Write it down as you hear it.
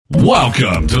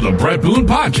Welcome to the Brett Boone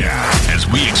Podcast, as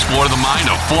we explore the mind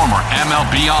of former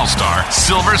MLB All-Star,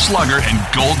 Silver Slugger, and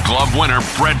Gold Glove winner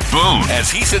Brett Boone, as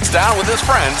he sits down with his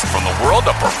friends from the world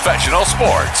of professional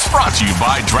sports. Brought to you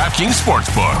by DraftKings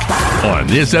Sportsbook. On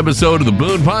this episode of the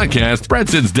Boone Podcast, Brett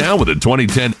sits down with the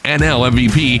 2010 NL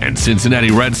MVP and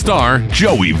Cincinnati Red star,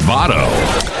 Joey Votto.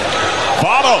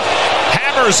 Votto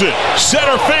hammers it,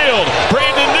 center field,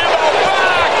 Brandon Nimmo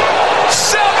back,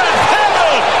 seventh heaven!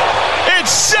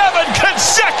 It's 7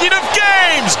 consecutive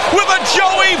games with a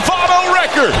Joey Votto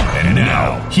record. And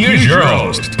now, here's your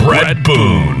host, Brett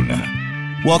Boone.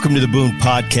 Welcome to the Boone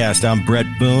Podcast. I'm Brett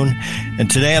Boone, and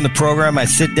today on the program, I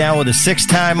sit down with a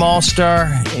 6-time All-Star.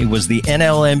 He was the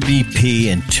NL MVP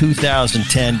in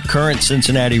 2010, current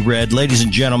Cincinnati Red. Ladies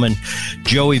and gentlemen,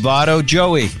 Joey Votto.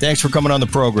 Joey, thanks for coming on the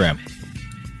program.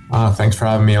 Thanks for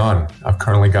having me on. I've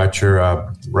currently got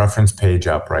your reference page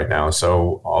up right now,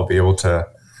 so I'll be able to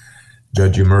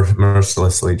judge you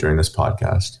mercilessly during this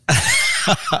podcast.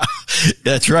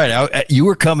 That's right. You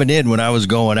were coming in when I was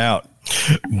going out.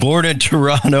 Born in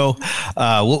Toronto.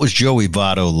 What was Joey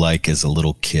Votto like as a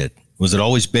little kid? Was it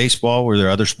always baseball? Were there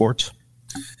other sports?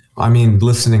 I mean,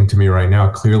 listening to me right now,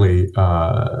 clearly,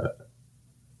 a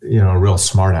real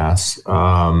smart ass.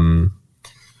 Not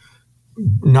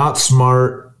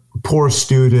smart, poor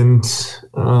student.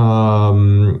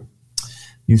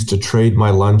 Used to trade my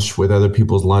lunch with other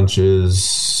people's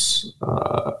lunches.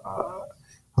 I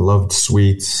loved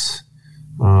sweets.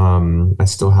 I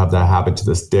still have that habit to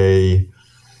this day.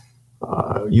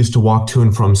 Used to walk to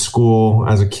and from school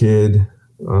as a kid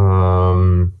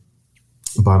by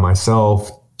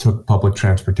myself. Took public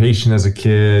transportation as a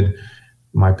kid.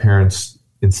 My parents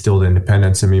instilled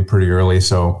independence in me pretty early,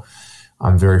 so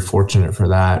I'm very fortunate for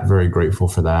that, very grateful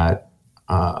for that.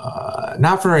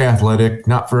 Not very athletic,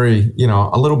 not very,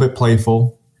 a little bit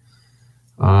playful.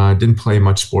 Didn't play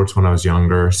much sports when I was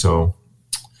younger. So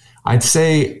I'd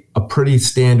say a pretty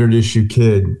standard issue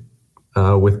kid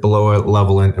with below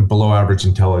level and below average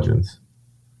intelligence.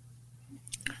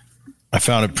 I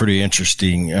found it pretty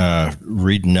interesting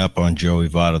reading up on Joey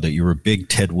Votto that you were a big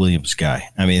Ted Williams guy.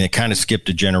 I mean, it kind of skipped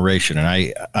a generation.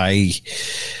 And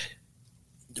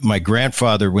my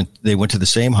grandfather they went to the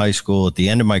same high school. At the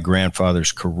end of my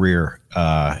grandfather's career,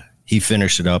 he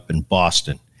finished it up in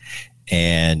Boston,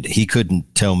 and he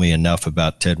couldn't tell me enough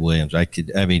about Ted Williams.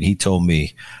 He told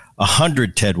me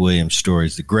 100 Ted Williams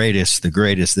stories, the greatest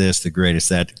this, the greatest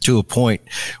that, to a point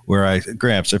where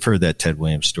Gramps, I've heard that Ted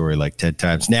Williams story like 10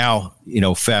 times. Now,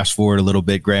 fast forward a little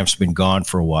bit, Gramps has been gone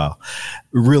for a while.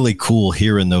 Really cool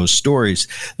hearing those stories.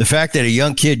 The fact that a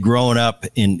young kid growing up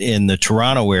in the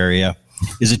Toronto area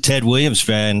is a Ted Williams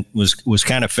fan was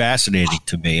kind of fascinating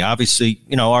to me. Obviously,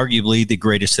 arguably the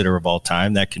greatest hitter of all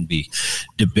time. That can be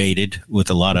debated with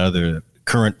a lot of other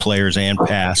current players and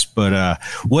past. But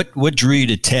what drew you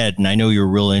to Ted? And I know you're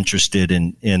real interested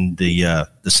in the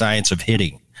science of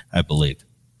hitting, I believe.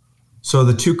 So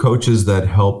the two coaches that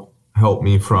helped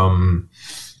me from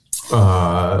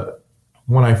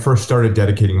when I first started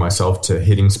dedicating myself to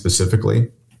hitting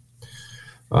specifically,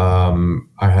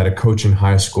 I had a coach in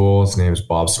high school. His name is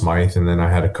Bob Smythe. And then I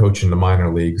had a coach in the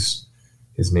minor leagues.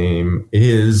 His name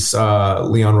is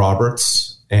Leon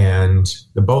Roberts. And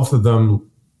the both of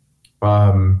them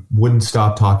wouldn't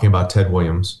stop talking about Ted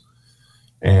Williams.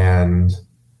 And,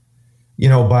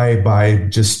 by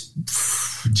just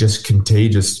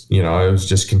contagious, it was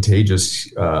just contagious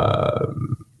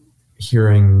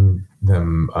hearing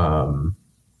them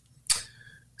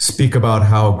speak about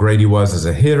how great he was as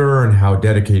a hitter and how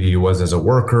dedicated he was as a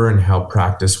worker and how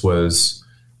practice was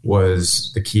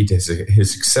the key to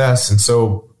his success. And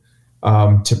so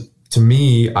to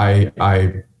me,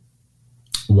 I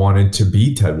wanted to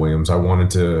be Ted Williams. I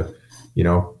wanted to,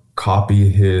 copy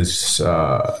his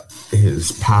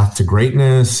path to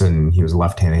greatness. And he was a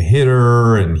left-handed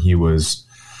hitter, and he was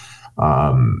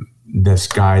this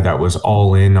guy that was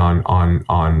all in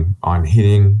on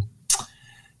hitting.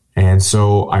 And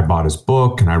so I bought his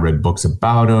book and I read books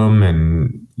about him,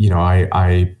 and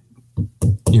I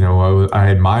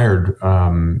admired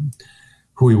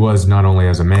who he was, not only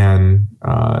as a man,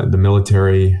 the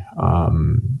military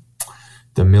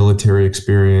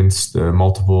experience, the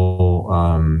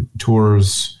multiple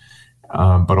tours,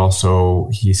 but also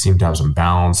he seemed to have some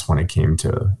balance when it came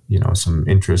to some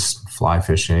interest, fly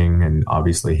fishing, and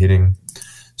obviously hitting.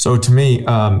 So to me,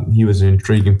 he was an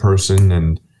intriguing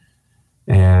person,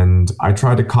 and I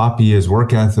tried to copy his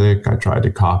work ethic. I tried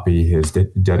to copy his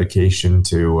dedication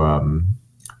to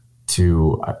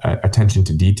attention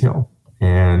to detail.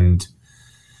 And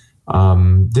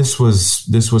this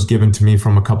was given to me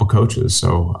from a couple coaches.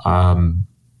 So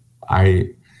I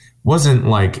wasn't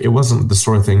the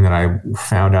sort of thing that I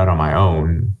found out on my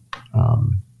own.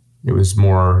 It was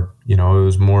more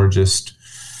just,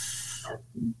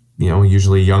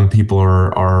 usually young people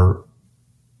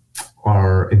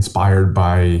are inspired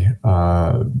by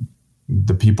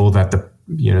the people that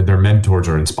their mentors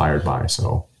are inspired by.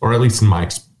 So, or at least in my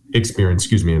experience,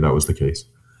 that was the case.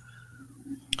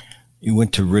 You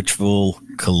went to Richville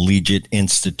Collegiate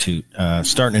Institute,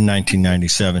 starting in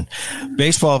 1997.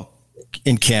 Baseball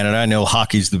in Canada, I know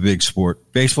hockey's the big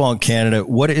sport. Baseball in Canada,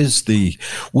 when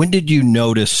did you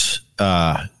notice,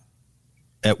 at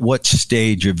what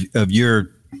stage of your,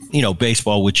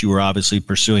 baseball, which you were obviously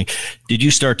pursuing, did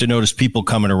you start to notice people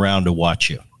coming around to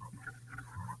watch you?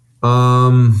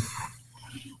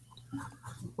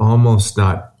 Almost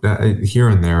not, here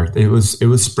and there. It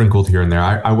was sprinkled here and there.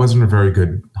 I wasn't a very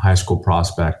good high school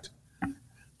prospect,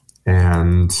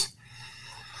 and so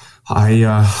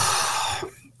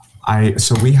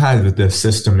we had this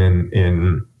system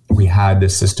in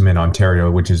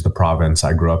Ontario, which is the province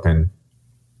I grew up in,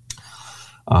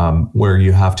 where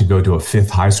you have to go to a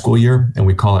fifth high school year, and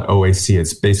we call it OAC.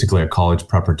 It's basically a college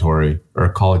preparatory or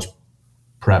a college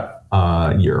prep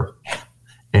year,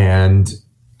 and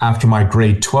after my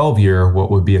grade 12 year, what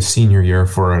would be a senior year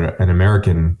for an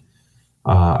American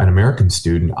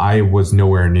student, I was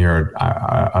nowhere near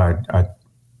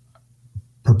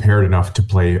prepared enough to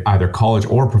play either college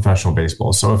or professional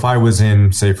baseball. So if I was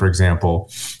in, say, for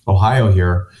example, Ohio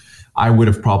here, I would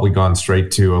have probably gone straight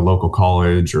to a local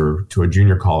college or to a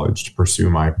junior college to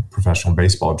pursue my professional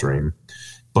baseball dream.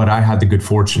 But I had the good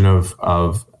fortune of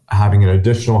having an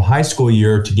additional high school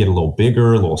year to get a little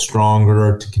bigger, a little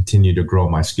stronger, to continue to grow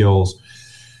my skills.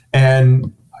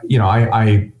 And,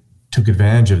 I took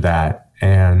advantage of that.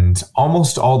 And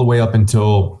almost all the way up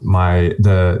until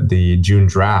the June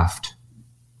draft,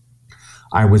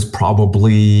 I was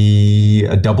probably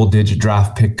a double-digit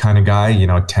draft pick kind of guy,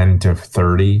 10 to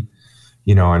 30,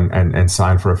 and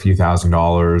sign for a few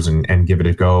 $1,000s and give it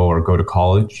a go or go to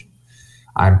college.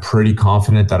 I'm pretty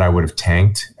confident that I would have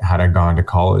tanked had I gone to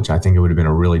college. I think it would have been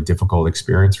a really difficult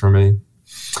experience for me.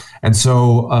 And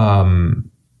so,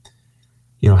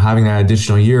 having that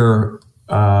additional year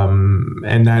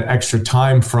and that extra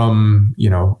time from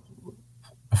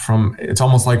it's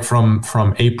almost like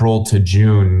from April to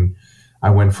June,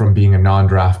 I went from being a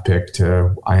non-draft pick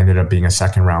to I ended up being a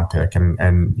second round pick. And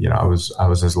I was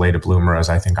as late a bloomer as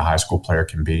I think a high school player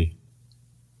can be.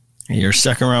 You're a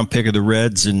second round pick of the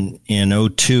Reds in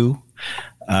 2002,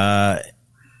 and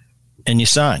you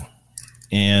sign.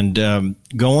 And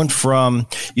going from,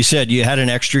 you said you had an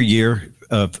extra year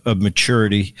of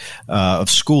maturity, of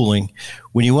schooling.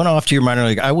 When you went off to your minor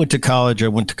league, I went to college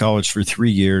for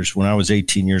 3 years. When I was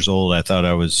 18 years old, I thought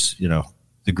I was,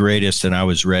 the greatest, and I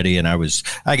was ready, and I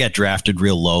got drafted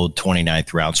real low,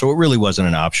 29th round. So it really wasn't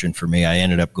an option for me. I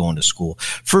ended up going to school.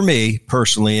 For me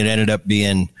personally, it ended up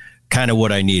being kind of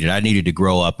what I needed. I needed to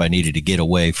grow up. I needed to get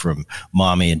away from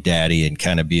mommy and daddy and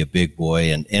kind of be a big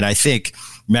boy. And I think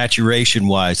maturation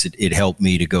wise, it helped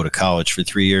me to go to college for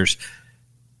 3 years.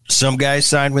 Some guys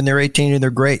sign when they're 18 and they're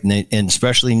great. And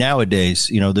especially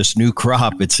nowadays, this new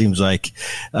crop, it seems like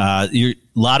a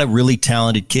lot of really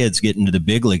talented kids get into the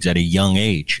big leagues at a young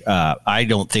age. I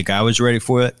don't think I was ready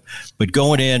for it, but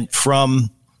going in from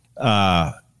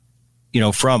I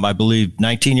believe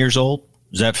 19 years old,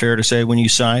 is that fair to say when you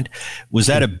signed? Was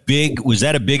that a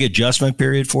big adjustment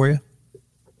period for you?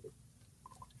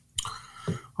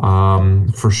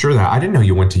 For sure that. I didn't know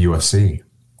you went to USC.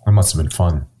 That must have been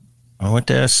fun. I went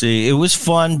to SC. It was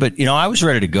fun, but I was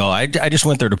ready to go. I just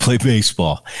went there to play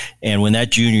baseball. And when that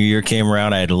junior year came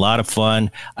around, I had a lot of fun.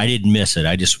 I didn't miss it.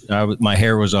 My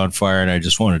hair was on fire and I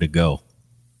just wanted to go.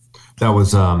 That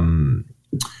was,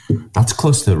 that's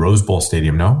close to the Rose Bowl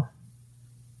Stadium, no?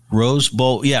 Rose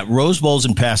Bowl. Yeah. Rose Bowl's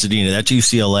in Pasadena. That's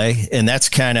UCLA. And that's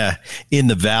kind of in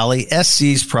the Valley.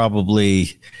 SC's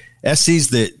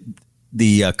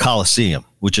the Coliseum,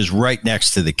 which is right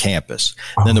next to the campus.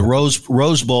 Oh. Then the Rose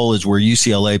Bowl is where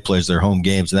UCLA plays their home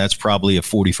games, and that's probably a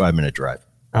 45-minute drive.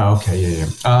 Oh, okay,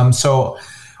 yeah. So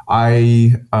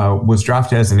I was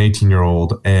drafted as an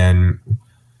 18-year-old, and,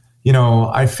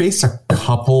 I faced a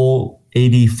couple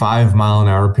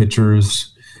 85-mile-an-hour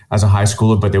pitchers as a high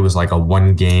schooler, but there was like a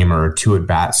one game or a two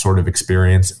at-bat sort of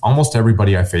experience. Almost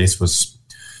everybody I faced was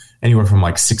anywhere from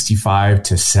like 65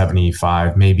 to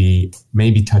 75, maybe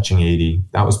touching 80.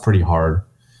 That was pretty hard.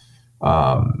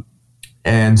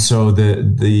 And so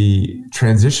the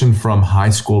transition from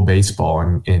high school baseball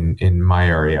in my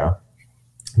area,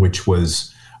 which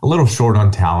was a little short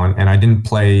on talent, and I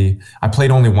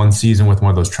played only one season with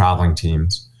one of those traveling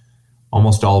teams.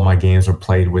 Almost all of my games were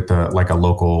played with a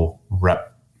local rep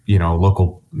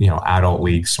local, adult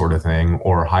league sort of thing,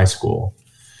 or high school.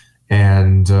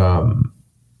 And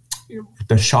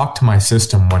the shock to my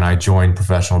system when I joined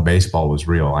professional baseball was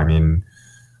real. I mean,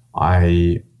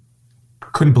 I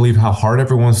couldn't believe how hard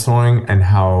everyone was throwing and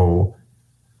how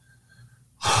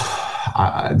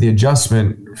the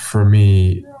adjustment for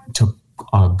me took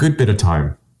a good bit of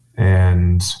time.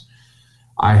 And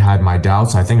I had my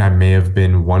doubts. I think I may have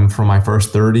been one for my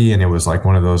first 30, and it was like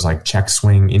one of those like check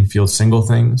swing infield single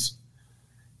things.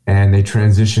 And they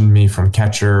transitioned me from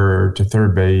catcher to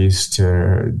third base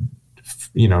to,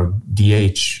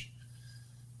 DH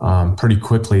pretty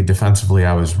quickly. Defensively,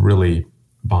 I was really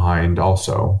behind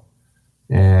also.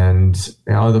 And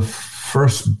the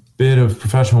first bit of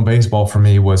professional baseball for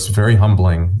me was very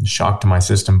humbling, shock to my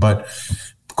system. But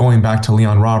going back to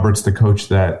Leon Roberts, the coach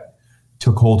that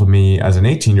took hold of me as an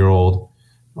 18-year-old,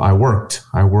 I worked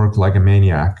like a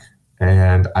maniac,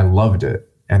 and I loved it.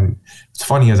 And it's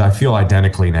funny, as I feel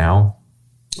identically now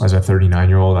as a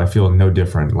 39-year-old, I feel no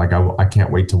different. Like I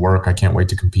can't wait to work. I can't wait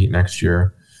to compete next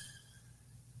year.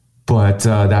 But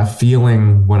that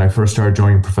feeling when I first started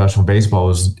joining professional baseball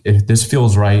was, if this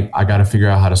feels right, I got to figure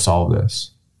out how to solve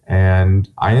this. And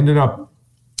I ended up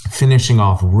finishing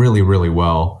off really, really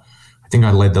well. I think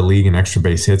I led the league in extra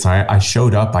base hits. I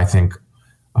showed up, I think,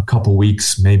 a couple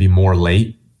weeks, maybe more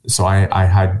late. So I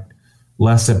had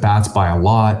less at bats by a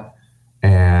lot,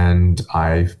 and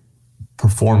I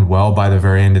performed well by the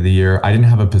very end of the year. I didn't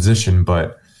have a position,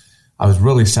 but I was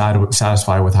really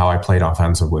satisfied with how I played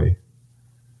offensively.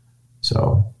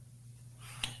 So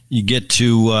you get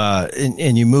to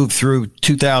and you move through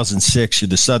 2006. You're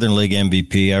the Southern League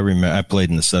MVP. I remember I played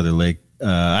in the Southern League.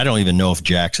 I don't even know if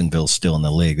Jacksonville's still in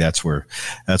the league. That's where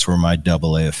my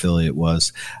AA affiliate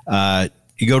was.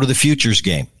 You go to the Futures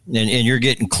game, and you're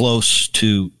getting close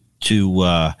to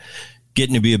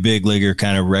getting to be a big leaguer,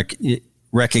 kind of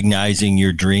recognizing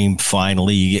your dream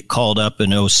finally. You get called up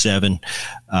in 2007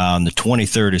 on the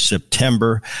 23rd of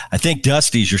September. I think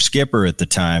Dusty's your skipper at the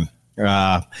time.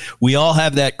 We all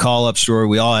have that call-up story.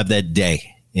 We all have that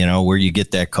day, where you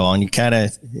get that call, and you kind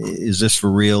of, is this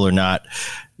for real or not?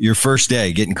 Your first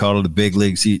day getting called to the big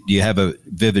leagues, do you have a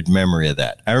vivid memory of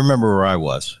that? I remember where I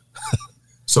was.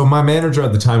 So my manager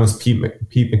at the time was Pete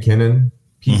McKinnon.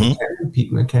 Pete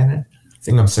McKinnon. I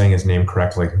think I'm saying his name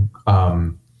correctly.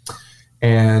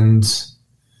 And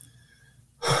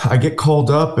I get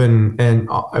called up, and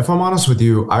if I'm honest with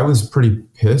you, I was pretty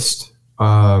pissed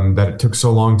that it took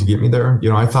so long to get me there.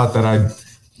 I thought that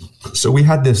so we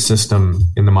had this system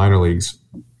in the minor leagues.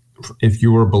 If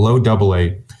you were below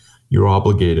AA, you were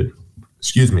obligated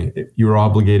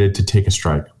to take a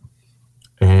strike.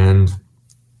 And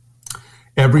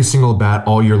every single bat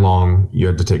all year long, you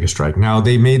had to take a strike. Now,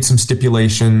 they made some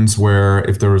stipulations where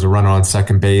if there was a runner on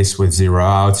second base with 0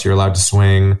 outs, you're allowed to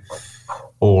swing.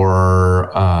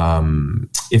 Or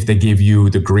if they gave you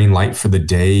the green light for the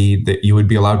day, that you would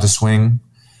be allowed to swing.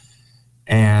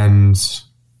 And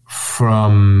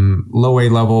from low A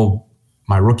level,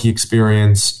 my rookie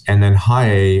experience, and then high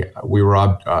A, we were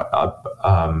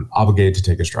obligated to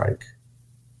take a strike.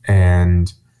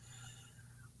 And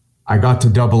I got to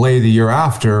AA the year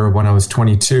after when I was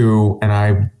 22, and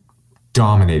I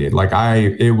dominated.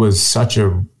 It was such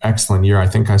an excellent year. I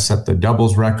think I set the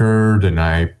doubles record, and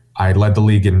I led the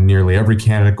league in nearly every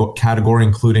category,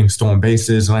 including stolen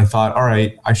bases. And I thought, all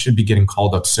right, I should be getting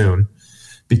called up soon,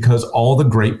 because all the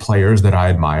great players that I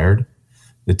admired,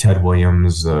 the Ted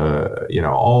Williams,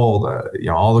 all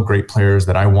the great players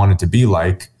that I wanted to be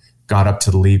like, got up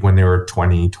to the league when they were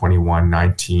 20, 21,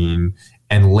 19,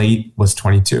 and late was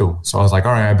 22. So I was like,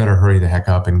 all right, I better hurry the heck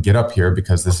up and get up here,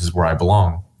 because this is where I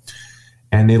belong.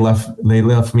 And they left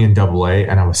me in AA,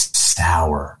 and I was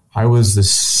sour. I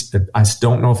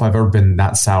don't know if I've ever been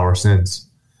that sour since.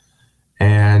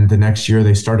 And the next year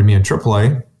they started me in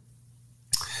AAA,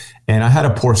 and I had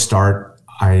a poor start.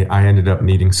 I ended up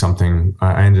needing something.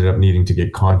 I ended up needing to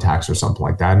get contacts or something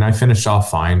like that. And I finished off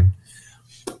fine.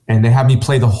 And they had me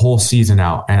play the whole season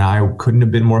out, and I couldn't have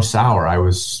been more sour. I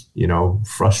was,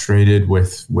 frustrated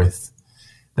with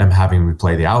them having me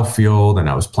play the outfield, and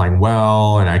I was playing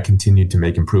well, and I continued to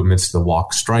make improvements to the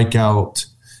walk strikeout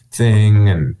thing,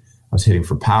 and I was hitting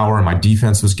for power, and my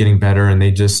defense was getting better, and they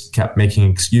just kept making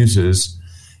excuses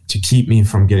to keep me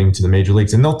from getting to the major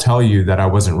leagues. And they'll tell you that I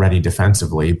wasn't ready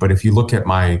defensively, but if you look at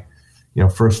my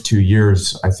first 2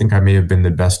 years, I think I may have been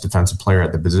the best defensive player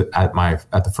at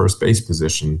the first base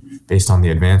position based on the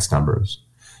advanced numbers.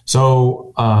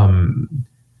 So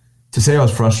to say I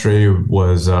was frustrated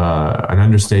was an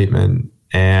understatement.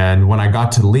 And when I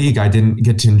got to the league, I didn't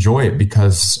get to enjoy it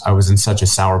because I was in such a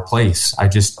sour place.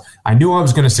 I knew I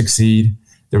was going to succeed,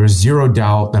 There was zero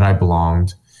doubt that I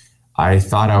belonged. I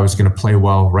thought I was going to play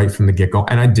well right from the get-go,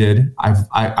 and I did.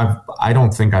 I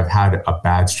don't think I've had a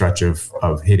bad stretch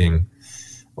of hitting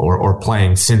or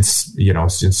playing since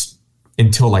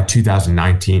until like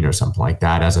 2019 or something like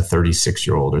that as a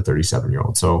 36-year-old or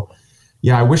 37-year-old. So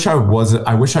yeah, I wish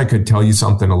I could tell you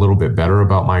something a little bit better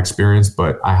about my experience,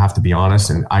 but I have to be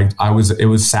honest, and it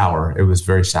was sour. It was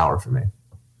very sour for me.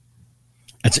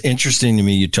 It's interesting to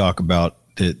me you talk about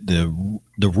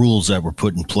the rules that were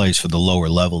put in place for the lower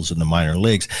levels in the minor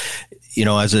leagues.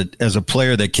 As a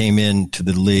player that came into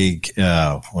the league,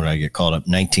 when I get called up,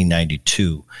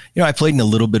 1992, I played in a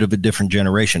little bit of a different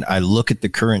generation. I look at the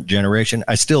current generation.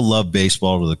 I still love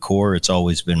baseball to the core. It's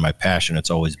always been my passion. It's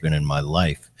always been in my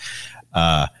life.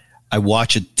 I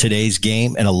watch today's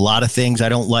game, and a lot of things I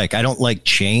don't like. I don't like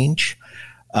change.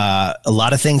 A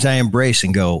lot of things I embrace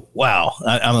and go, wow,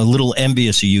 I'm a little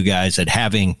envious of you guys at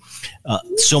having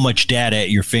so much data at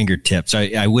your fingertips.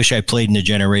 I wish I played in a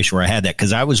generation where I had that,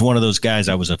 because I was one of those guys.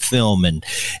 I was a film, and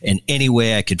any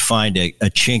way I could find a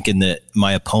chink in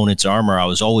my opponent's armor, I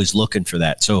was always looking for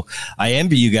that. So I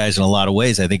envy you guys in a lot of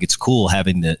ways. I think it's cool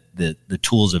having the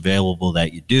tools available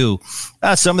that you do.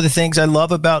 Some of the things I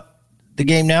love about the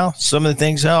game now, some of the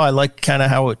things, I like kind of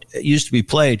how it used to be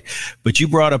played. But you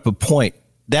brought up a point.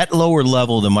 That lower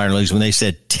level of the minor leagues, when they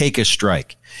said take a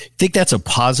strike, you think that's a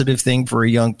positive thing for a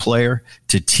young player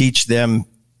to teach them,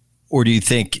 or do you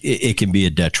think it can be a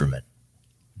detriment?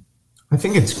 I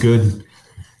think it's good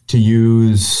to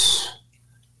use,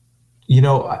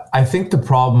 I think the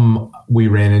problem we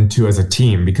ran into as a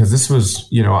team, because this was,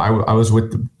 I was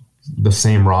with the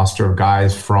same roster of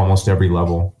guys for almost every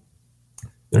level.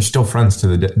 They're still friends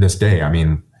to this day. I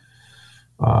mean,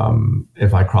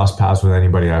 if I cross paths with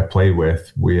anybody I played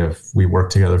with, we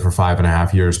worked together for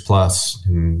 5.5 years plus,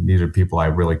 and these are people I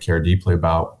really care deeply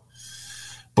about.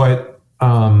 But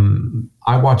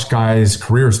I watch guys'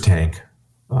 careers tank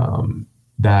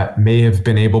that may have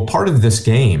been able. Part of this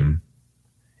game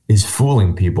is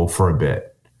fooling people for a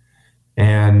bit,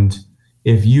 and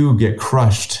if you get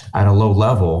crushed at a low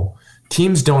level,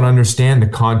 teams don't understand the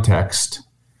context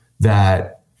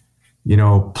that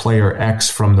player X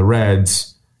from the Reds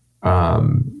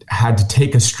had to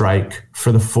take a strike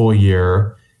for the full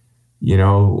year.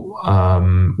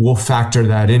 We'll factor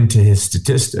that into his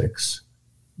statistics.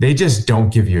 They just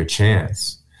don't give you a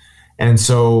chance. And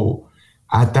so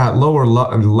at that lower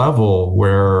level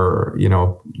where,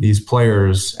 these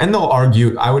players, and they'll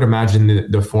argue, I would imagine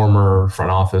the former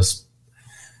front office,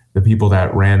 the people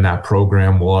that ran that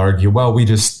program will argue, well, we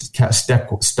just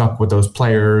stuck with those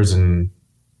players, and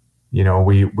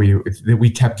we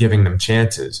kept giving them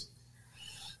chances.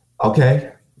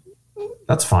 Okay,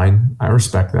 that's fine. I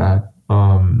respect that.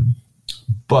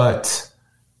 But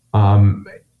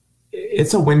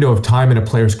it's a window of time in a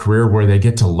player's career where they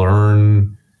get to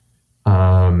learn.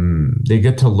 They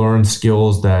get to learn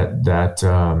skills that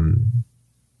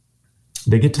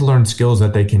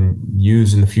they can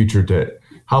use in the future to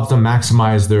help them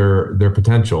maximize their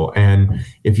potential. And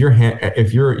if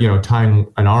you're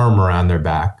tying an arm around their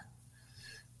back,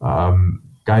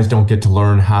 guys don't get to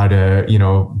learn how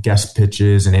to, guess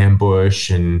pitches and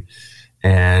ambush and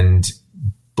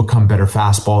become better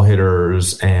fastball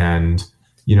hitters and,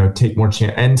 take more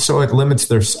chance. And so I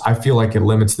feel like it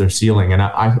limits their ceiling. And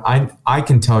I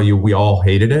can tell you, we all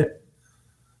hated it,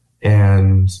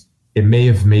 and it may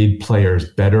have made players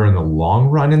better in the long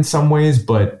run in some ways,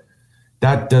 but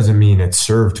that doesn't mean it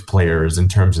served players in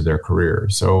terms of their career.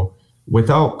 So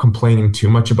without complaining too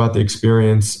much about the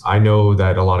experience, I know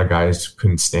that a lot of guys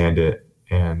couldn't stand it.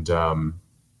 And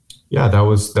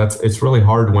it's really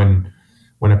hard when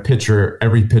every pitcher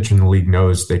in the league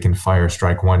knows they can fire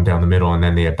strike one down the middle, and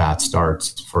then the at-bat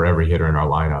starts for every hitter in our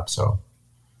lineup. So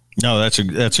no,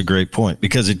 that's a great point,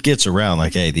 because it gets around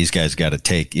like, hey, these guys got to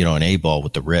take, an A ball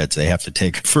with the Reds. They have to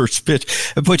take a first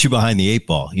pitch and put you behind the 8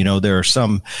 ball. There are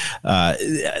some,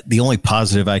 the only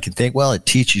positive I can think, well, it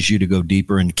teaches you to go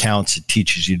deeper in counts. It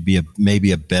teaches you to be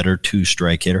maybe a better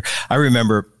 2-strike hitter. I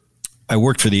remember I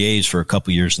worked for the A's for a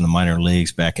couple years in the minor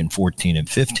leagues back in 14 and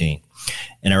 15.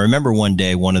 And I remember one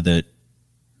day I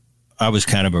was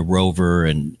kind of a rover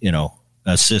and,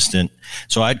 assistant.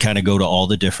 So I'd kind of go to all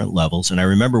the different levels. And I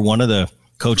remember one of the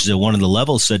coaches at one of the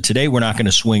levels said, today we're not going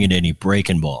to swing at any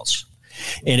breaking balls.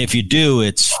 And if you do,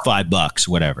 it's $5,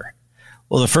 whatever.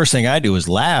 Well, the first thing I do is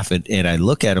laugh and I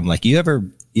look at him like, you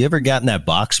ever got in that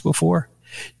box before?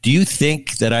 Do you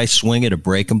think that I swing at a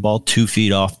breaking ball 2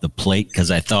 feet off the plate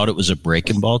because I thought it was a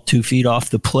breaking ball 2 feet off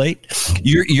the plate?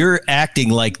 You're acting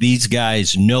like these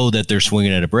guys know that they're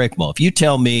swinging at a breaking ball. If you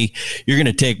tell me you're going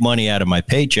to take money out of my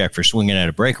paycheck for swinging at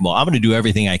a breaking ball, I'm going to do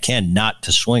everything I can not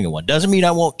to swing at one. Doesn't mean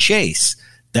I won't chase.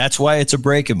 That's why it's a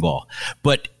breaking ball.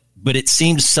 But it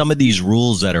seems some of these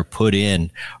rules that are put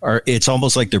in it's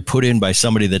almost like they're put in by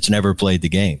somebody that's never played the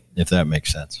game, if that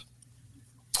makes sense.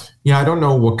 Yeah, I don't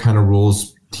know what kind of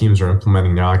rules teams are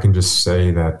implementing now. I can just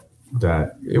say that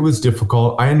it was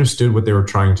difficult. I understood what they were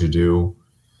trying to do.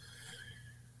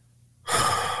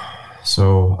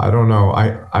 So I don't know.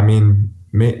 I mean,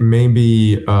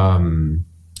 maybe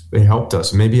it helped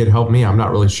us. Maybe it helped me. I'm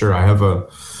not really sure. I have a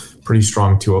pretty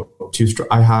strong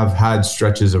I have had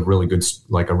stretches of really good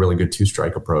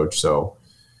 2-strike approach. So,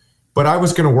 but I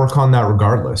was going to work on that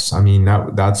regardless. I mean,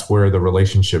 that's where the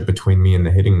relationship between me and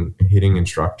the hitting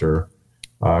instructor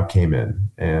came in.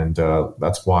 And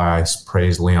that's why I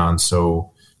praise Leon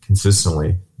so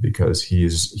consistently, because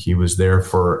he was there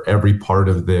for every part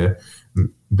of the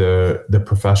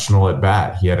professional at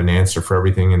bat. He had an answer for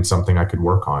everything and something I could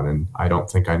work on. And I don't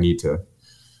think I need to.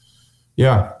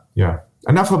 Yeah.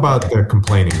 Enough about the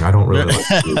complaining. I don't really like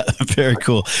to do that. Very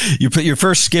cool. You put your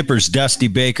first skipper's Dusty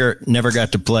Baker. Never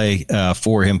got to play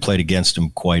for him, played against him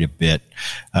quite a bit.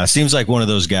 Seems like one of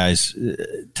those guys.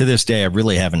 To this day, I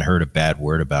really haven't heard a bad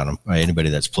word about him by anybody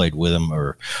that's played with him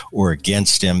or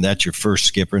against him. That's your first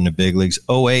skipper in the big leagues.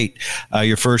 2008,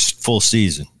 your first full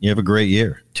season. You have a great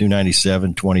year.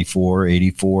 297, 24,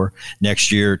 84.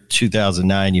 Next year,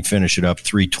 2009, you finish it up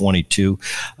 322.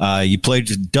 You played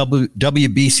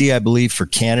WBC, I believe, for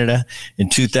Canada in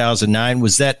 2009.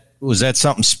 Was that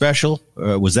something special?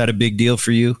 Was that a big deal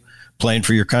for you, playing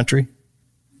for your country?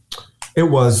 It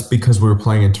was, because we were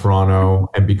playing in Toronto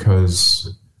and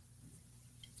because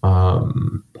I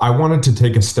wanted to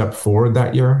take a step forward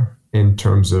that year in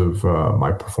terms of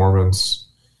my performance.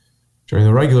 During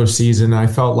the regular season, I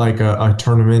felt like a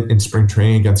tournament in spring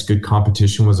training against good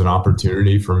competition was an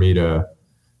opportunity for me to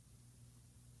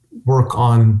work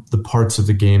on the parts of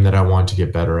the game that I wanted to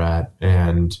get better at.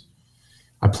 And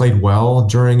I played well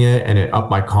during it, and it upped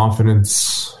my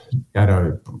confidence at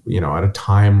a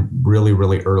time really,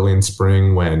 really early in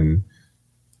spring when,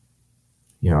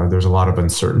 there's a lot of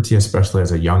uncertainty, especially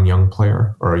as a young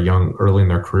player or early in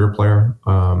their career player.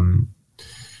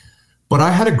 But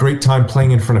I had a great time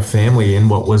playing in front of family in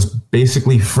what was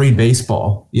basically free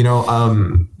baseball. You've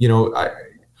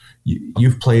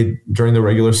played during the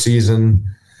regular season,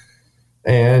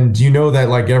 and you know that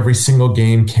like every single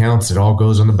game counts. It all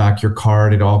goes on the back of your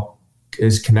card. It all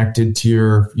is connected to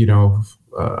your,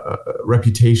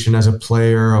 reputation as a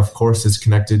player. Of course, it's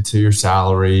connected to your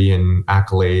salary and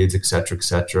accolades, et cetera, et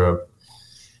cetera.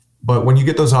 But when you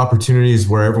get those opportunities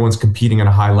where everyone's competing at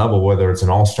a high level, whether it's an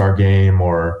all-star game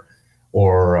or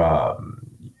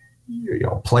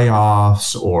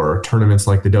playoffs or tournaments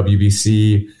like the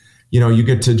WBC, you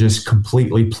get to just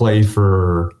completely play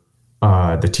for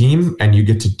the team, and you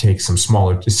get to take some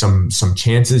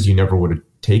chances you never would have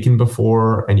taken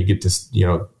before, and you get to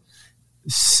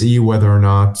see whether or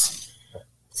not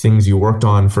things you worked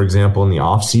on, for example, in the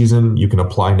off season, you can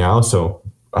apply now. So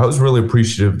I was really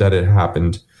appreciative that it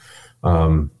happened.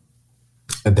 The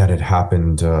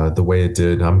way it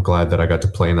did. I'm glad that I got to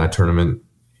play in that tournament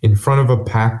in front of a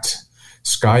packed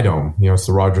Sky Dome. It's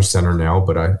the Rogers Center now,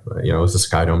 but it was the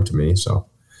Sky Dome to me. So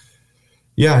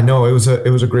yeah, no, it was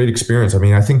a great experience. I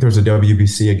mean, I think there's a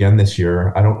WBC again this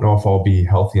year. I don't know if I'll be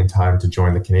healthy in time to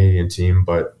join the Canadian team,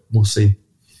 but we'll see.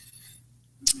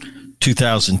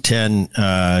 2010,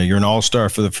 you're an all-star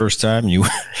for the first time,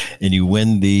 and you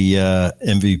win the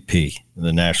MVP in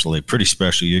the National League. Pretty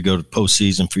special. You go to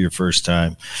postseason for your first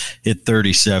time, hit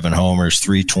 37 homers,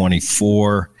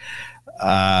 324.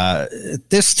 At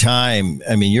this time,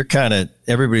 I mean, you're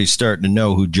everybody's starting to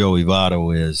know who Joey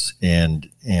Votto is, and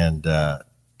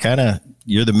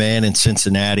you're the man in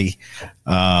Cincinnati.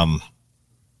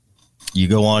 You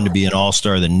go on to be an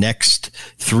all-star the next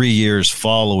 3 years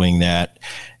following that.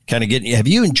 Have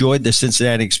you enjoyed the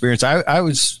Cincinnati experience? I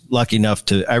was lucky enough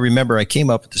I remember I came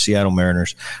up with the Seattle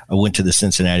Mariners. I went to the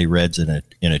Cincinnati Reds in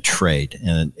a trade,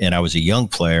 and I was a young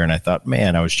player, and I thought,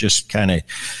 man, I was just kind of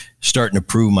starting to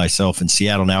prove myself in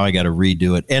Seattle. Now I got to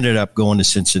redo it. Ended up going to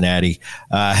Cincinnati.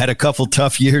 Had a couple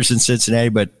tough years in Cincinnati,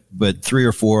 but 3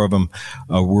 or 4 of them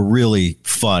were really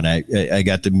fun. I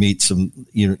got to meet some,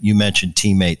 you mentioned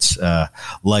teammates,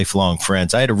 lifelong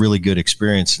friends. I had a really good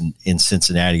experience in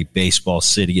Cincinnati, baseball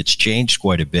city. It's changed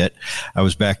quite a bit. I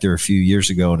was back there a few years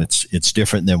ago, and it's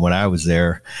different than when I was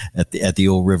there at the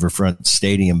old Riverfront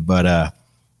Stadium. But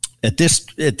At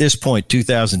this point,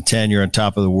 2010, you're on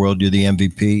top of the world. You're the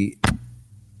MVP.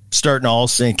 Starting to all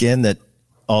sink in that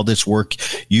all this work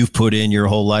you've put in your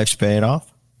whole life's paying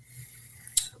off.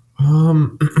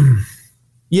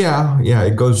 Yeah,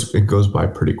 it goes by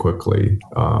pretty quickly.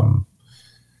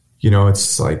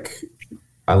 It's like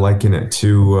I liken it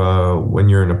to when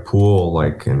you're in a pool,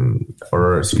 in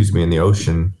the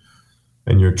ocean,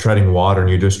 and you're treading water and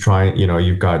you're just trying.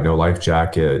 You've got no life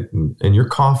jacket, and you're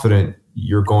confident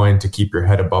you're going to keep your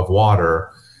head above water,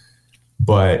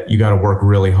 but you got to work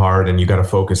really hard and you got to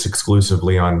focus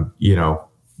exclusively on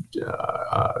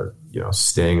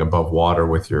staying above water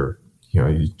with your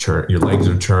legs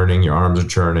are churning, your arms are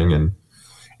churning, and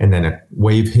then a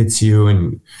wave hits you.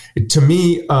 And to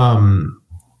me,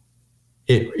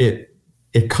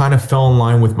 it kind of fell in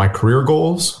line with my career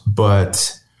goals,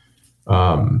 but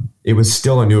it was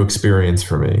still a new experience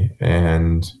for me.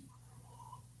 And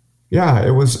yeah,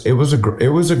 it was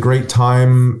a great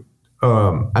time.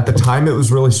 At the time, it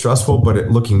was really stressful, but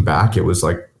looking back, it was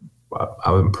like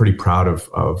I'm pretty proud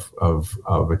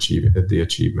of achieving the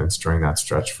achievements during that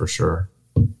stretch for sure.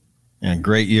 And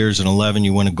great years in 11,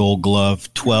 you win a Gold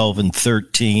Glove. 12 and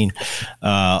 13,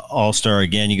 All-Star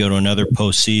again. You go to another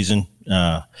postseason.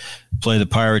 Play the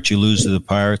Pirates, you lose to the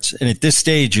Pirates. And at this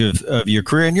stage of your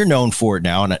career, and you're known for it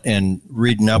now, and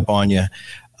reading up on you,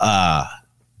 I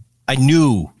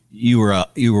knew you were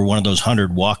one of those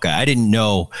 100 walk guys. I didn't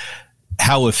know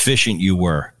how efficient you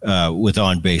were with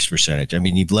on-base percentage. I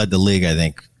mean, you've led the league, I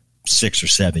think, 6 or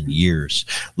 7 years.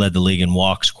 Led the league in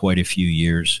walks quite a few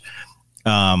years.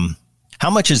 How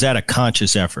much is that a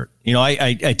conscious effort?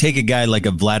 I take a guy like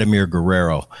a Vladimir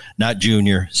Guerrero, not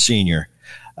junior, senior,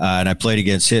 and I played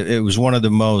against him. It was one of the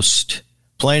most,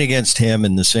 playing against him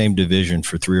in the same division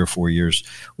for 3 or 4 years,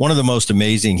 one of the most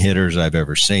amazing hitters I've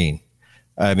ever seen.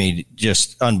 I mean,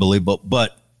 just unbelievable,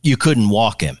 but you couldn't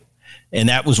walk him. And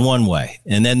that was one way.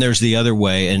 And then there's the other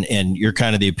way, and you're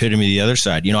kind of the epitome of the other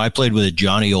side. I played with a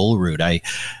Johnny Olerud.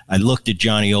 I looked at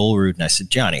Johnny Olerud and I said,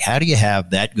 Johnny, how do you have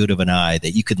that good of an eye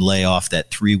that you could lay off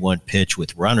that 3-1 pitch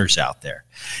with runners out there?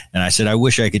 And I said, I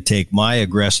wish I could take my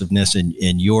aggressiveness and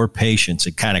your patience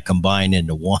and kind of combine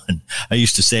into one. I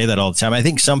used to say that all the time. I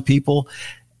think some people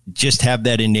just have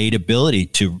that innate ability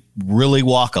to really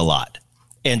walk a lot.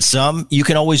 And some, you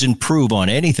can always improve on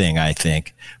anything, I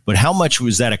think. But how much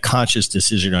was that a conscious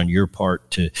decision on your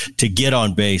part to get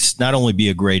on base, not only be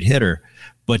a great hitter,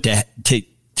 but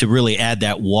to really add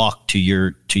that walk to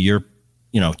your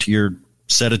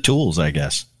set of tools, I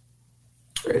guess?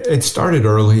 It started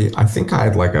early. I think I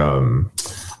had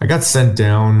I got sent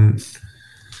down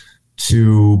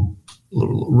to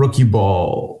rookie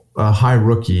ball, high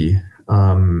rookie,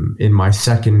 in my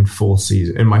second full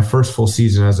season, in my first full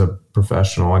season as a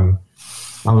professional. And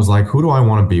I was like, who do I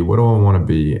want to be? What do I want to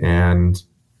be? And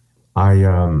I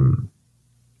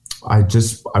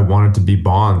wanted to be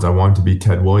Bonds. I wanted to be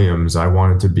Ted Williams. I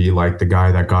wanted to be like the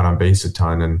guy that got on base a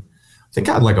ton. And I think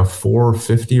I had like a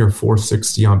 450 or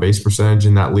 460 on base percentage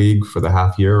in that league for the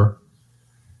half year.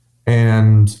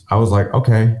 And I was like,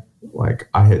 okay,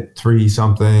 I hit 3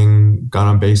 something, got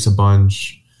on base a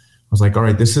bunch. I was like, all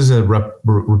right, this is a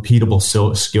repeatable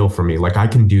skill for me. I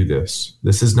can do this.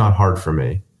 This is not hard for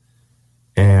me.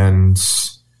 And,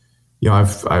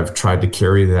 I've tried to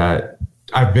carry that.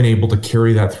 I've been able to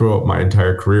carry that throughout my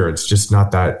entire career. It's just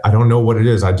not that, I don't know what it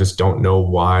is. I just don't know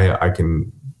why I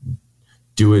can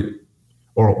do it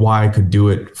or why I could do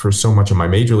it for so much of my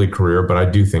major league career. But I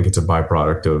do think it's a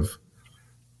byproduct of,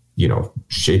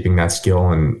 shaping that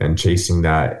skill and chasing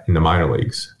that in the minor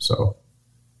leagues. So.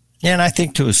 Yeah, and I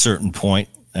think to a certain point,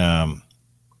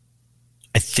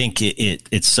 I think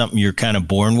it's something you're kind of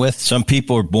born with. Some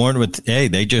people are born with, hey,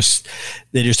 they just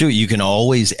do it. You can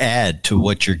always add to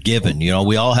what you're given.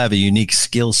 We all have a unique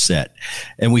skill set,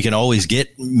 and we can always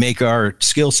make our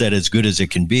skill set as good as it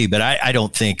can be. But I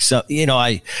don't think so.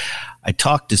 I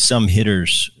talked to some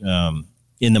hitters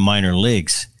in the minor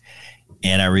leagues,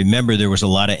 and I remember there was a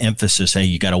lot of emphasis, hey,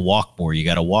 you got to walk more, you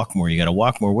got to walk more, you got to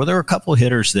walk more. Well, there were a couple of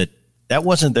hitters that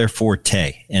wasn't their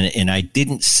forte, and I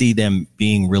didn't see them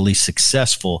being really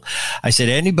successful. I said,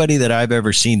 anybody that I've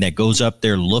ever seen that goes up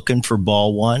there looking for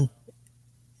ball one,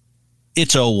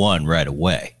 it's 0-1 right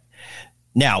away.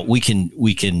 Now we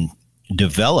can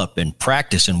develop and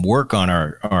practice and work on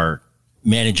our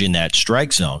managing that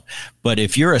strike zone. But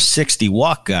if you're a 60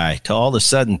 walk guy to all of a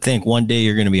sudden think one day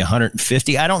you're going to be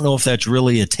 150, I don't know if that's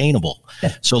really attainable.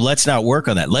 So let's not work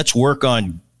on that. Let's work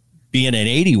on being an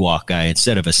 80 walk guy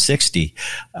instead of a 60.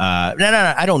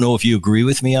 I don't know if you agree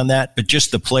with me on that, but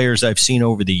just the players I've seen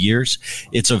over the years,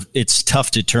 it's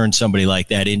tough to turn somebody like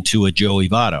that into a Joey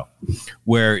Votto,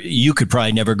 where you could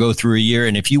probably never go through a year.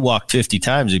 And if you walked 50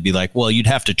 times, it'd be like, well, you'd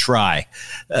have to try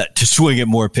to swing at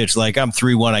more pitch. Like, I'm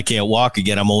 3-1, I can't walk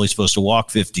again. I'm only supposed to walk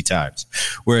 50 times.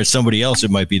 Whereas somebody else,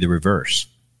 it might be the reverse.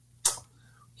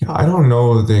 Yeah, I don't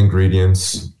know the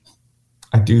ingredients.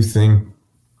 I do think,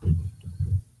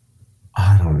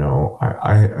 I don't know.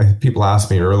 I people asked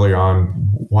me early on,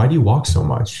 why do you walk so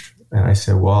much? And I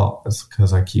said, well, it's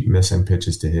because I keep missing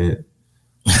pitches to hit.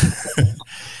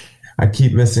 I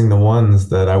keep missing the ones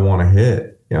that I want to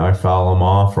hit. I foul them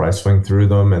off or I swing through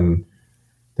them and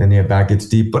then the bat gets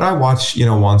deep. But I watch,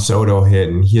 Juan Soto hit,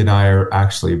 and he and I are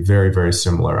actually very, very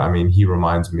similar. I mean, he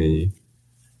reminds me,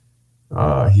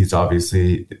 he's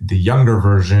obviously the younger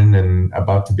version and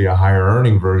about to be a higher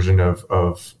earning version of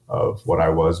what I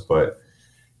was. But,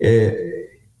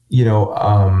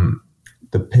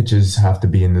 the pitches have to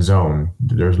be in the zone.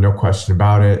 There's no question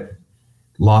about it.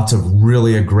 Lots of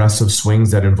really aggressive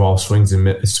swings that involve swing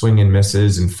and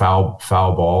misses and foul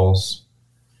balls.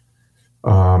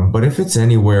 But if it's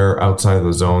anywhere outside of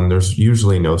the zone, there's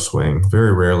usually no swing.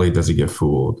 Very rarely does he get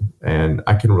fooled. And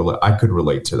I could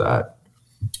relate to that.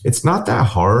 It's not that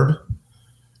hard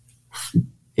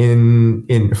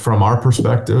from our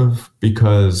perspective,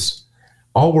 because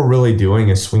all we're really doing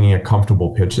is swinging at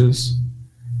comfortable pitches.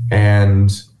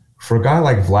 And for a guy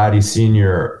like Vladdy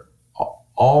Sr.,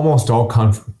 almost all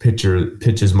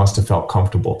pitches must have felt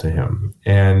comfortable to him.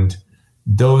 And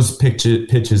those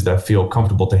pitches that feel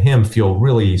comfortable to him feel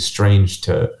really strange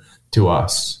to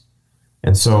us.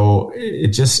 And so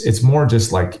it's more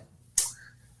just like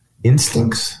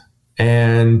instincts.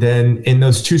 And then in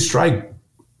those two strike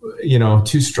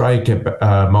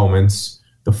moments,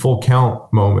 the full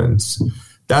count moments,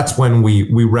 that's when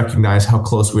we recognize how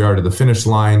close we are to the finish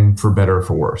line, for better or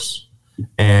for worse.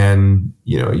 And,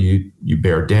 you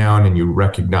bear down and you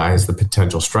recognize the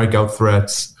potential strikeout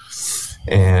threats,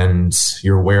 and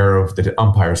you're aware of the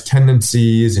umpire's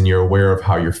tendencies, and you're aware of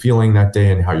how you're feeling that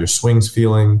day and how your swing's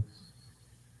feeling.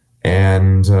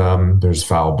 And there's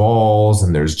foul balls,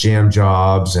 and there's jam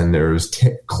jobs, and there's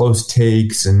close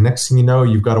takes. And next thing you know,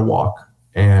 you've got to walk.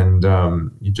 And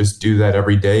you just do that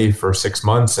every day for 6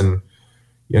 months, and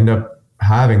you end up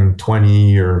having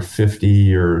 20 or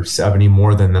 50 or 70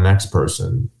 more than the next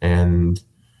person. And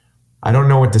I don't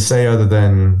know what to say other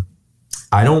than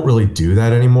I don't really do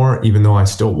that anymore, even though I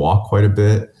still walk quite a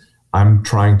bit. I'm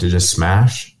trying to just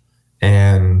smash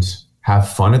and have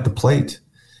fun at the plate.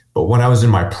 But when I was in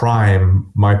my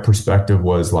prime, my perspective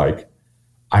was like,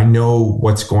 I know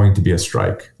what's going to be a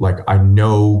strike. Like, I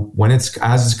know when as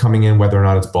it's coming in, whether or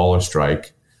not it's ball or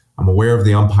strike. I'm aware of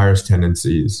the umpire's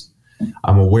tendencies.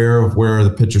 I'm aware of where the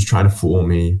pitcher's trying to fool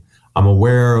me. I'm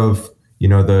aware of,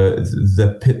 the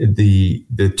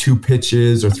two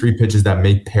pitches or three pitches that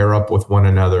may pair up with one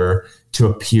another to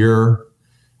appear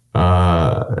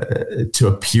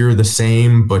the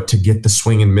same, but to get the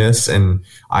swing and miss. And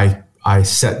I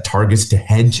set targets to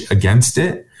hedge against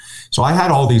it. So I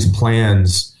had all these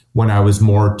plans when I was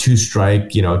more two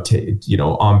strike,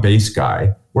 on base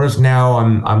guy. Whereas now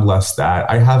I'm less that.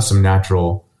 I have some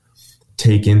natural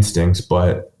take instincts,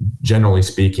 but generally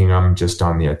speaking, I'm just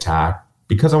on the attack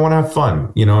because I want to have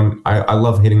fun. And I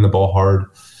love hitting the ball hard.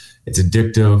 It's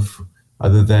addictive.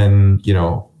 Other than,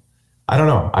 I don't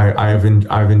know.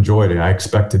 I've enjoyed it. I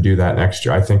expect to do that next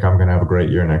year. I think I'm going to have a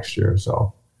great year next year.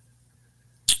 So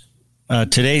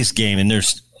today's game, and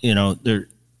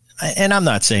and I'm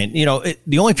not saying,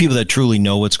 the only people that truly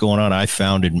know what's going on, I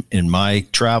found in my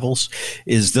travels,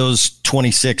 is those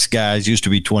 26 guys, used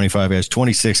to be 25 guys,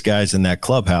 26 guys in that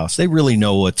clubhouse. They really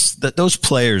know those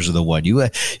players are the one. You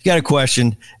got a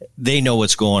question, they know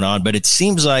what's going on. But it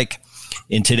seems like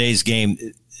in today's game,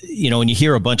 when you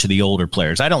hear a bunch of the older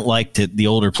players, I don't like the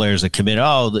older players that come in,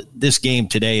 this game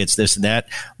today, it's this and that.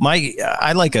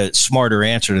 I like a smarter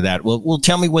answer to that. Well,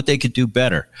 tell me what they could do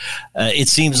better. It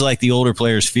seems like the older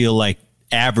players feel like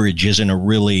average isn't a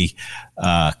really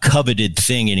coveted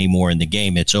thing anymore in the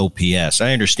game. It's OPS.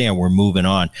 I understand we're moving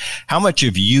on. How much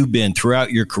have you been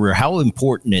throughout your career? How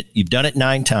important you've done it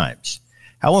 9 times.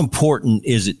 How important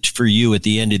is it for you at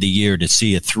the end of the year to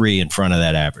see a 3 in front of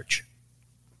that average?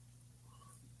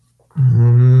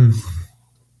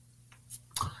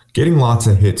 Getting lots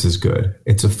of hits is good.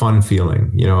 It's a fun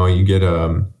feeling. You get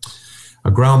a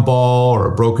ground ball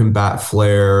or a broken bat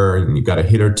flare, and you got a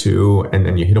hit or two, and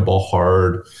then you hit a ball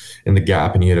hard in the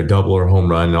gap, and you hit a double or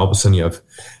home run, and all of a sudden you have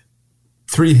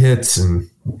 3 hits, and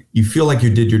you feel like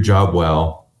you did your job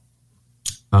well.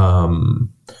 And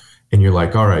you're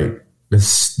like, all right,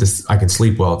 this I can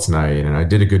sleep well tonight, and I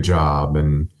did a good job,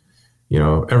 and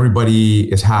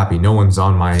everybody is happy. No one's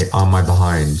on my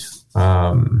behind.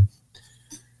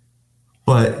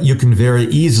 But you can very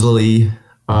easily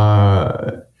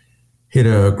hit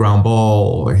a ground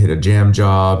ball, hit a jam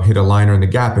job, hit a liner in the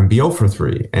gap, and be 0 for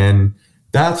 3. And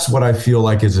that's what I feel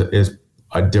like is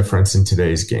a difference in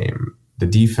today's game. The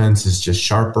defense is just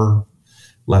sharper,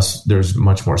 there's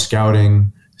much more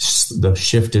scouting. The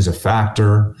shift is a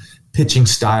factor. Pitching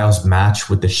styles match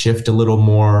with the shift a little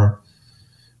more.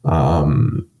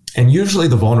 And usually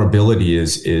the vulnerability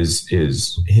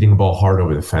is hitting a ball hard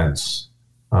over the fence.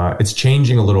 It's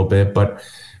changing a little bit, but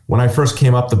when I first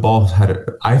came up, the ball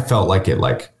I felt like it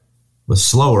was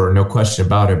slower, no question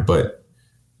about it, but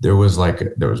there was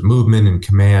movement and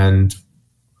command.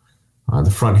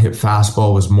 The front hip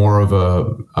fastball was more of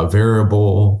a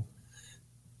variable,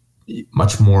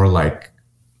 much more like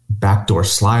backdoor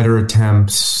slider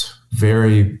attempts,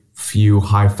 very few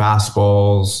high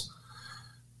fastballs,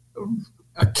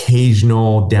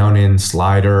 occasional down in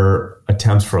slider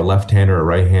attempts for a left-hander or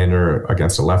right-hander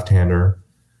against a left-hander.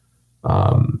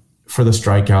 For the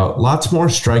strikeout, lots more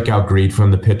strikeout greed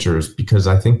from the pitchers, because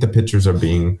I think the pitchers are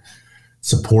being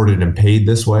supported and paid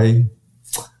this way.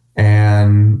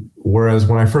 And whereas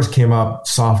when I first came up,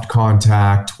 soft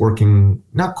contact, working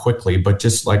not quickly, but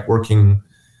just working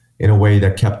in a way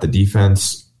that kept the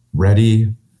defense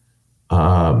ready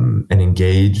and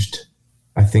engaged,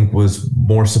 I think was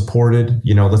more supported.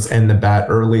 Let's end the bat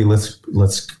early. Let's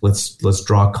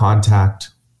draw contact.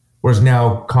 Whereas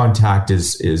now contact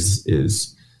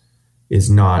is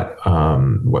not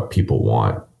what people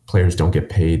want. Players don't get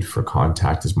paid for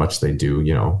contact as much as they do,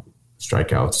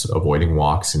 strikeouts, avoiding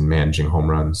walks, and managing home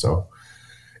runs. So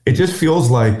it just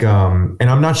feels like, and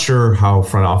I'm not sure how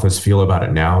front office feel about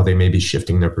it now. They may be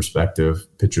shifting their perspective.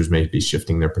 Pitchers may be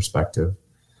shifting their perspective.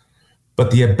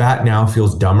 But the at-bat now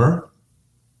feels dumber.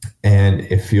 And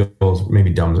it feels,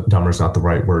 maybe dumber is not the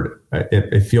right word.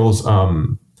 It feels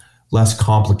less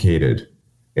complicated.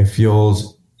 It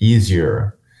feels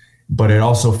easier, but it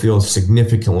also feels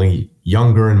significantly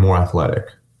younger and more athletic.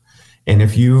 And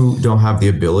if you don't have the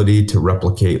ability to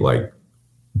replicate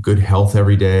good health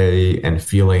every day and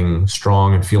feeling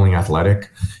strong and feeling athletic,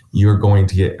 you're going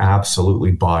to get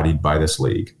absolutely bodied by this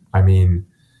league. I mean,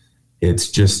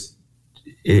 it's just,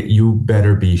 you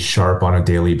better be sharp on a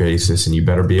daily basis, and you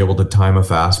better be able to time a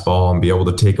fastball and be able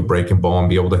to take a breaking ball and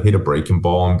be able to hit a breaking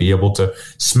ball and be able to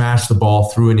smash the ball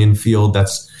through an infield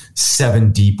that's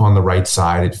 7 deep on the right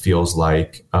side, it feels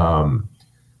like.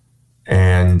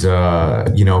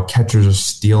 Catchers are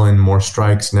stealing more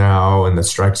strikes now, and the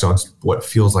strike zone's what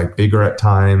feels like bigger at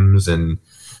times, and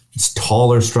it's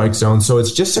taller strike zone. So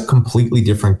it's just a completely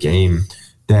different game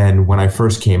than when I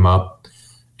first came up.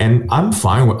 And I'm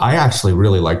fine with, I actually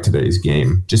really like today's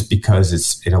game just because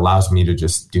it allows me to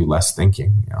just do less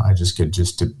thinking. I just get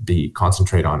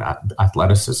concentrate on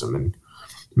athleticism and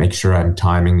make sure I'm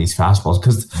timing these fastballs,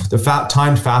 because the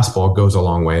timed fastball goes a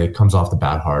long way. It comes off the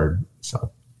bat hard.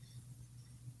 So.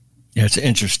 Yeah, it's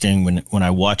interesting when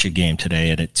I watch a game today,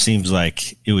 and it seems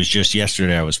like it was just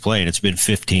yesterday I was playing. It's been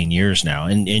 15 years now.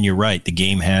 And you're right, the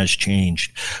game has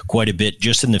changed quite a bit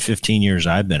just in the 15 years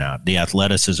I've been out. The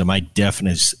athleticism, I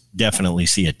definitely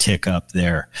see a tick up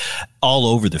there all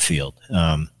over the field.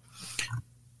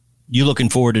 You looking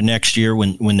forward to next year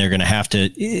when they're going to have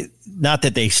to, not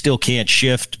that they still can't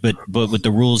shift, but with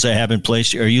the rules they have in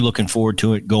place, are you looking forward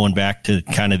to it going back to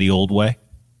kind of the old way?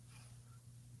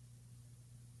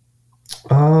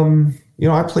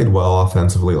 I played well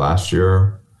offensively last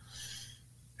year,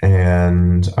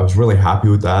 and I was really happy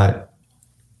with that.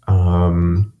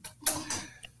 I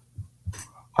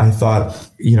thought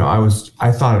I was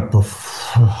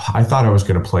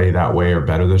going to play that way or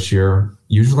better this year.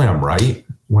 Usually I'm right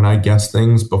when I guess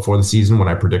things before the season, when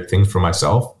I predict things for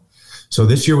myself. So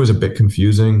this year was a bit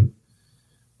confusing.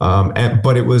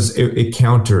 But it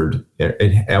countered.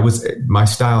 My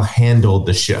style handled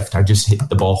the shift. I just hit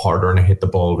the ball harder and I hit the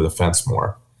ball over the fence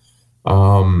more.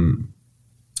 As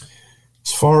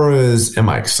far as, am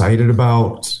I excited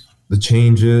about the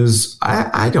changes?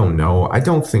 I don't know. I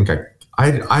don't think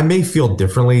I may feel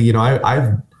differently.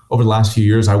 I've over the last few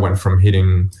years, I went from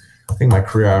hitting, I think my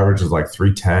career average is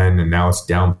 310, and now it's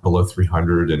down below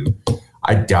 300. And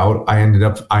I doubt I end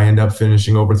up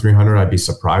finishing over 300. I'd be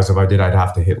surprised if I did. I'd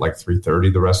have to hit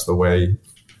 330 the rest of the way,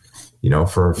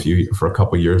 for a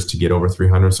couple of years to get over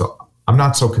 300. So I'm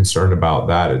not so concerned about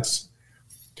that.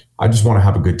 I just want to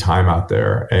have a good time out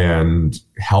there, and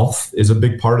health is a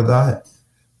big part of that.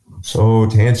 So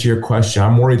to answer your question,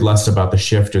 I'm worried less about the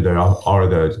shift or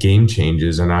the game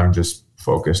changes, and I'm just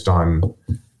focused on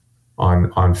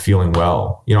on feeling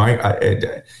well. You know,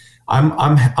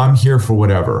 I'm here for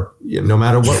whatever. No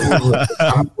matter what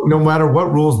no matter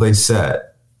what rules they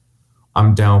set,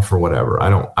 I'm down for whatever. I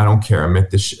don't care. I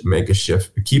make a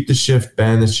shift, keep the shift,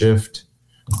 ban the shift.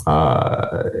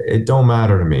 It don't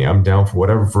matter to me. I'm down for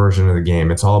whatever version of the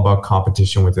game. It's all about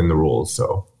competition within the rules.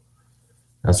 So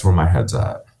that's where my head's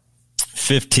at.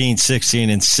 15, 16,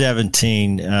 and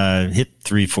 17 hit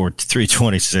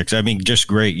 326. I mean, just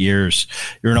great years.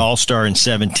 You're an all-star in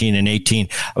 17 and 18.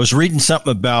 I was reading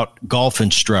something about Golf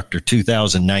Instructor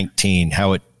 2019,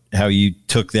 how you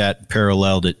took that and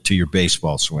paralleled it to your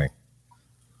baseball swing.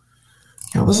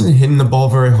 I wasn't hitting the ball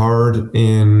very hard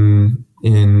in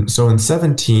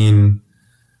 17,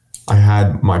 I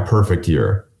had my perfect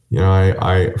year. You know,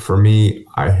 I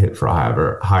hit for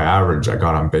a high average. I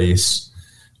got on base.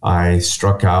 I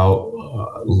struck out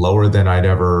lower than I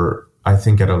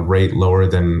think at a rate lower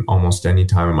than almost any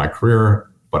time in my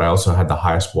career, but I also had the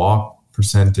highest walk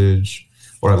percentage,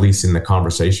 or at least in the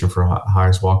conversation for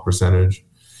highest walk percentage.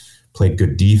 Played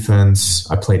good defense.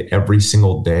 I played every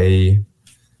single day.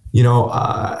 You know,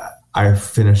 I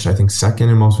finished, I think, second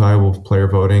in most valuable player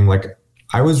voting. Like,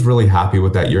 I was really happy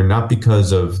with that year, not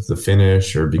because of the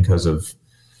finish or because of,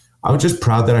 I was just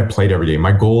proud that I played every day.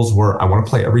 My goals were, I want to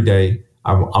play every day.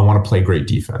 I want to play great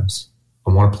defense.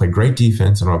 I want to play great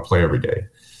defense and I want to play every day.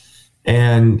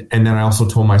 And then I also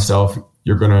told myself,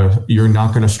 you're not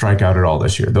going to strike out at all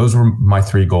this year. Those were my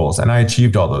 3 goals and I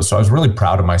achieved all those. So I was really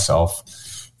proud of myself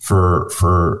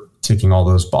for ticking all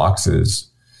those boxes.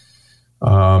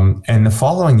 And the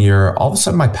following year, all of a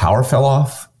sudden my power fell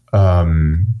off,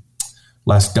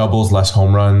 less doubles, less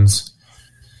home runs.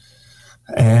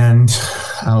 And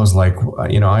I was like,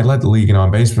 you know, I led the league in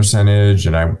on-base percentage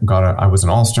and I was an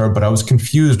all-star, but I was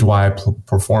confused why I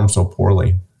performed so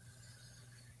poorly.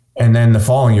 And then the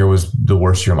following year was the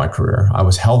worst year of my career. I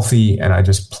was healthy and I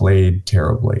just played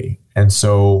terribly. And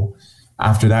so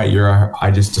after that year, I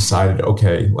just decided,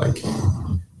 okay, like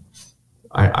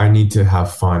I need to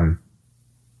have fun.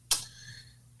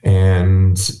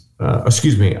 And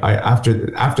after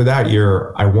that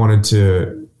year, I wanted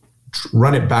to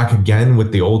run it back again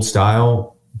with the old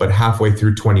style, but halfway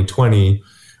through 2020,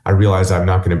 I realized I'm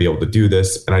not going to be able to do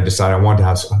this, and I decided I wanted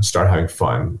to start having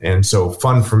fun. And so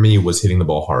fun for me was hitting the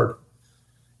ball hard,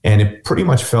 and it pretty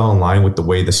much fell in line with the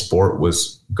way the sport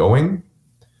was going.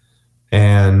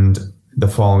 And the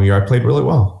following year, I played really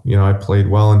well. You know, I played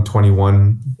well in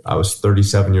 21. I was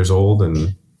 37 years old, and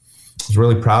I was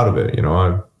really proud of it. You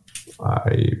know,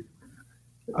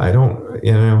 I don't,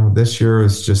 you know, this year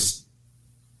is just,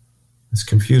 it's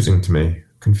confusing to me.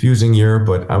 Confusing year,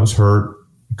 but I was hurt.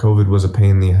 COVID was a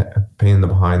pain in the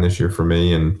behind this year for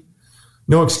me, and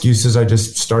no excuses. I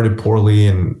just started poorly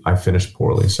and I finished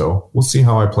poorly. So we'll see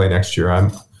how I play next year.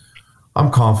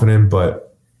 I'm confident,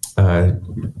 but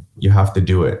you have to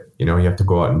do it. You know, you have to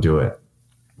go out and do it.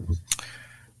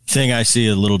 Thing I see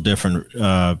a little different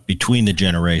between the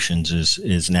generations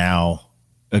is now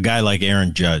a guy like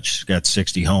Aaron Judge, who's got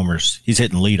 60 homers. He's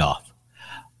hitting leadoff.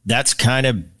 That's kind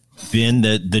of been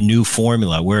the new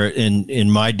formula, where in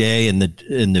my day and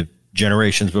in the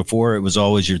generations before, it was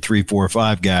always your 3, 4,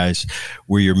 5 guys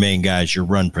were your main guys, your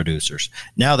run producers.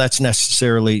 Now that's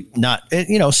necessarily not,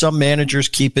 you know, some managers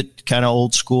keep it kind of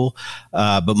old school,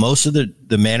 but most of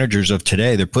the managers of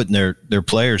today, they're putting their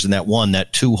players in that 1,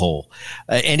 that 2 hole.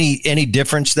 Any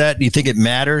difference that, do you think it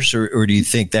matters, or do you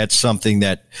think that's something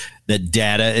that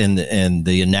data and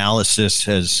the analysis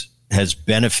has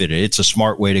benefited? It's a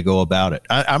smart way to go about it.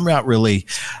 I'm not really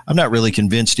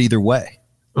convinced either way.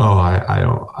 Oh,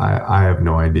 I have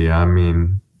no idea. I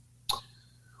mean,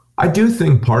 I do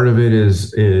think part of it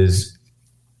is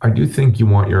I do think you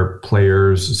want your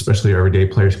players, especially everyday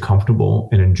players, comfortable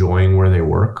and enjoying where they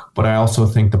work. But I also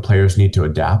think the players need to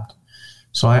adapt.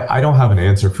 So I don't have an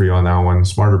answer for you on that one.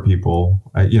 Smarter people,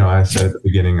 you know, I said at the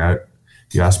beginning,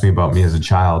 you asked me about me as a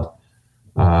child.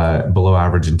 Below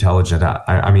average intelligent.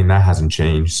 I mean, that hasn't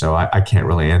changed. So I can't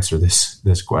really answer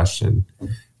this question.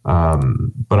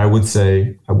 But I would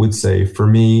say for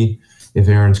me, if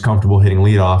Aaron's comfortable hitting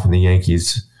leadoff and the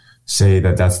Yankees say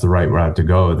that that's the right route to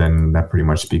go, then that pretty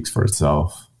much speaks for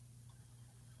itself.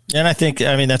 And I think,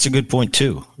 I mean, that's a good point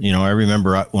too. You know, I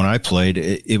remember when I played,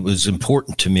 it was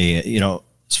important to me, you know,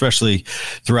 especially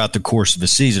throughout the course of a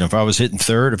season. If I was hitting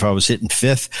third, if I was hitting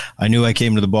fifth, I knew I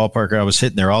came to the ballpark, I was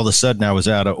hitting there. All of a sudden I was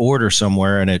out of order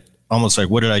somewhere, and it almost like,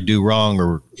 what did I do wrong,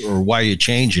 or why are you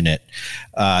changing it?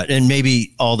 And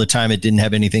maybe all the time it didn't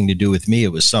have anything to do with me.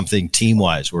 It was something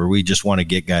team-wise where we just want to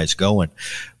get guys going.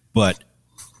 But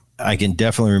I can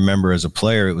definitely remember as a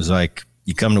player, it was like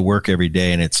you come to work every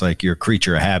day and it's like you're a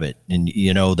creature of habit. And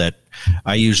you know that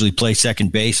I usually play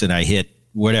second base and I hit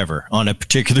whatever on a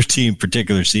particular team,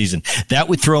 particular season. That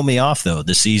would throw me off, though,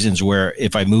 the seasons where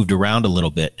if I moved around a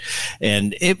little bit.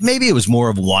 And maybe it was more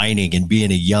of whining and being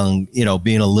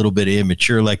being a little bit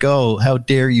immature, like, oh, how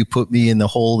dare you put me in the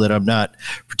hole that I'm not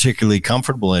particularly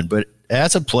comfortable in. But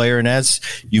as a player and as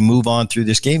you move on through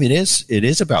this game, it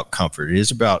is about comfort. It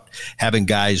is about having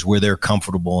guys where they're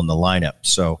comfortable in the lineup.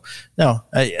 So, no,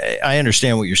 I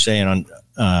understand what you're saying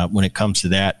on when it comes to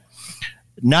that.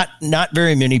 Not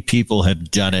very many people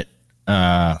have done it,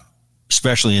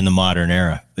 especially in the modern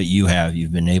era, but you have.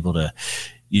 You've been able to.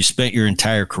 You spent your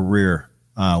entire career,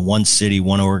 one city,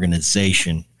 one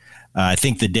organization. I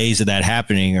think the days of that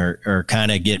happening are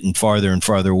kind of getting farther and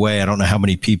farther away. I don't know how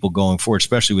many people going forward,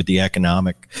 especially with the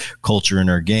economic culture in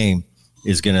our game,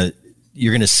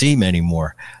 you're gonna see many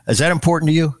more. Is that important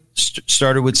to you?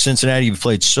 Started with Cincinnati. You've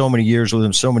played so many years with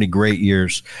them, so many great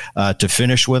years to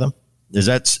finish with them. Is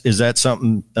that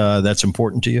something that's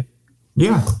important to you?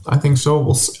 Yeah, I think so.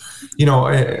 Well,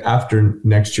 after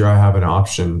next year, I have an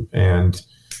option, and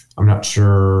I'm not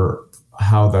sure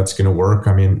how that's going to work.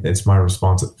 I mean, it's my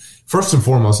responsibility. First and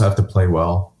foremost, I have to play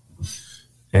well.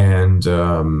 And,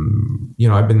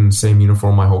 I've been in the same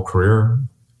uniform my whole career,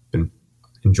 been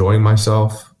enjoying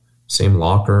myself, same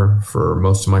locker for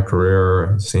most of my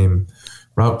career, same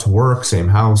route to work, same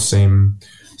house, same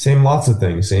lots of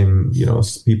things, same,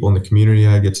 people in the community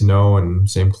I get to know, and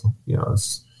same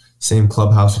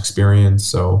clubhouse experience.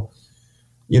 So,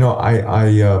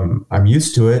 I'm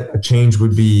used to it. A change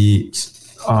would be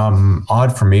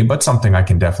odd for me, but something I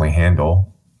can definitely handle.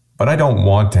 But I don't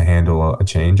want to handle a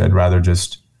change. I'd rather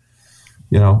just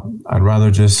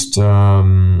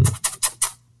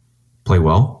play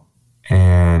well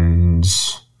and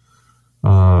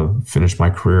finish my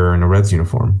career in a Reds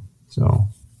uniform. So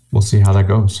we'll see how that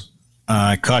goes.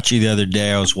 I caught you the other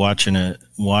day. I was watching a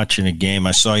game.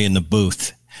 I saw you in the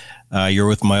booth. You're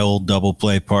with my old double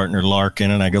play partner, Larkin,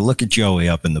 and I go, look at Joey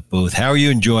up in the booth. How are you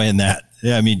enjoying that?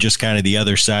 I mean, just kind of the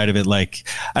other side of it. Like,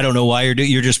 I don't know why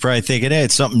you're just probably thinking, hey,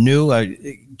 it's something new. I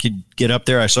could get up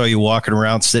there. I saw you walking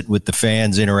around, sitting with the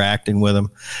fans, interacting with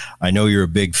them. I know you're a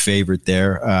big favorite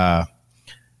there.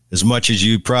 As much as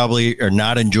you probably are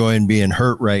not enjoying being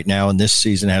hurt right now, and this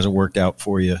season hasn't worked out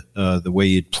for you the way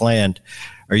you'd planned,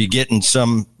 are you getting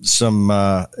some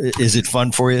is it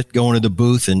fun for you going to the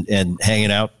booth and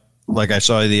hanging out like I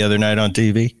saw you the other night on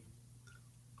TV?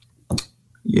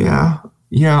 Yeah,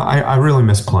 I really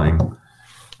miss playing.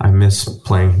 I miss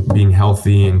playing, being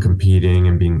healthy and competing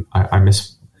and being. I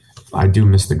do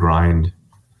miss the grind.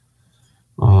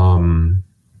 I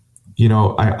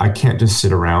can't just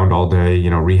sit around all day.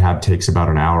 Rehab takes about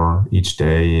an hour each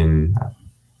day, and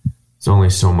there's only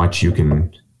so much you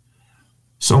can.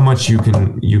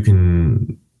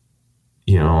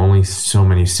 Only so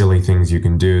many silly things you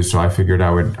can do. So I figured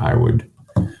I would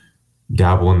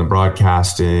dabble in the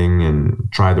broadcasting and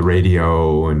try the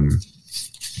radio, and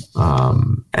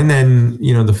then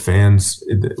the fans.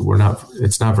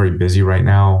 It's not very busy right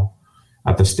now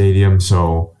at the stadium,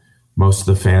 so most of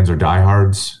the fans are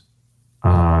diehards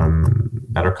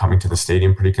that are coming to the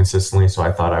stadium pretty consistently. So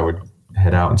I thought I would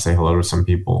head out and say hello to some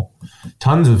people.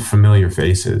 Tons of familiar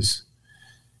faces,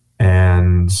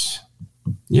 and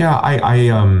yeah,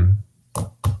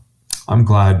 I'm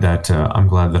glad that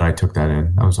I took that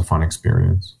in. That was a fun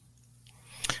experience.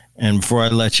 And before I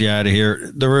let you out of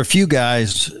here, there were a few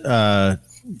guys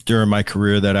during my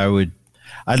career that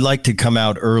I'd like to come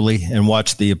out early and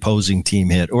watch the opposing team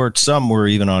hit, or some were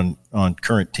even on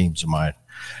current teams of mine,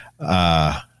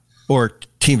 or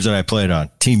teams that I played on,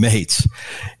 teammates.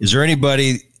 Is there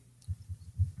anybody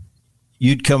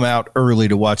you'd come out early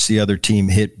to watch the other team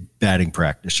hit batting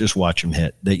practice, just watch them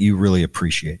hit, that you really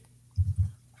appreciate?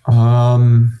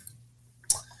 Good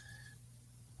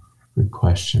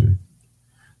question.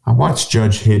 I watched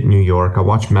Judge hit New York. I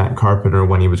watched Matt Carpenter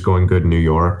when he was going good in New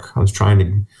York. I was trying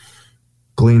to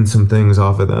glean some things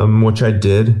off of them, which I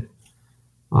did.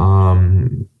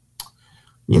 The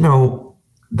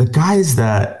guys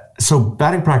so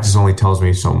batting practice only tells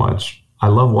me so much. I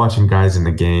love watching guys in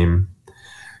the game.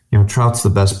 Trout's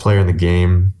the best player in the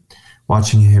game.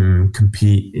 Watching him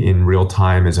compete in real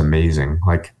time is amazing.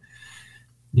 Like,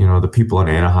 the people in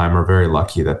Anaheim are very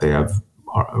lucky that they have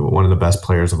one of the best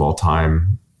players of all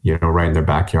time, right in their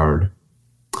backyard.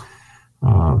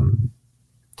 And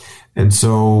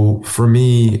so for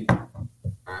me,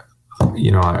 I'm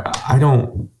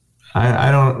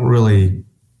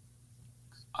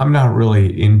not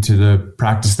really into the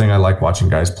practice thing. I like watching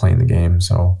guys playing the game.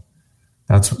 So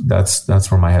that's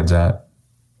where my head's at.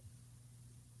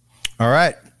 All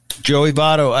right. Joey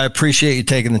Votto, I appreciate you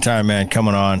taking the time, man,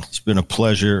 coming on. It's been a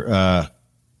pleasure.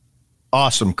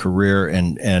 Awesome career,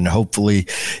 and hopefully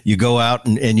you go out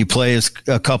and you play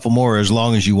a couple more as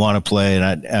long as you want to play.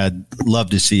 And I'd love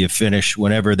to see you finish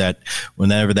whenever that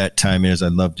time is.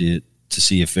 I'd love to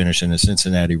see you finish in a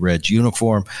Cincinnati Reds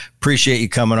uniform. Appreciate you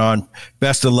coming on.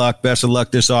 Best of luck this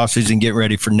offseason. Get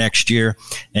ready for next year.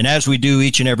 And as we do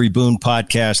each and every Boone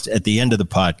podcast, at the end of the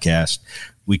podcast,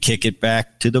 we kick it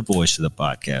back to the voice of the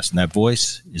podcast. And that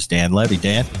voice is Dan Levy.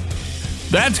 Dan?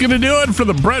 That's going to do it for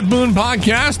the Brett Boone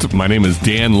Podcast. My name is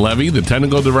Dan Levy, the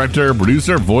technical director,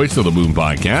 producer, voice of the Boone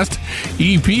Podcast.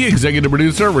 EP, executive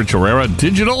producer, Rich Herrera,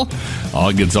 digital.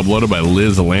 All gets uploaded by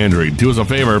Liz Landry. Do us a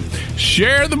favor,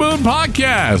 share the Boone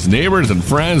Podcast. Neighbors and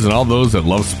friends and all those that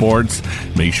love sports,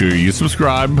 make sure you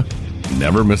subscribe.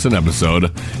 Never miss an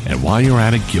episode. And while you're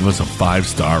at it, give us a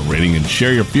 5-star rating and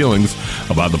share your feelings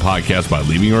about the podcast by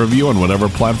leaving a review on whatever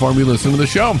platform you listen to the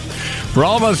show. For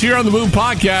all of us here on the Boone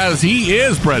Podcast, he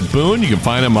is Brett Boone. You can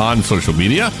find him on social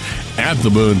media at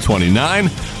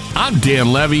TheBoone29. I'm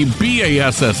Dan Levy,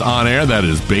 BASS On Air. That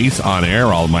is Base On Air,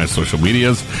 all of my social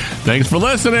medias. Thanks for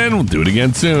listening. We'll do it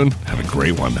again soon. Have a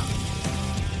great one.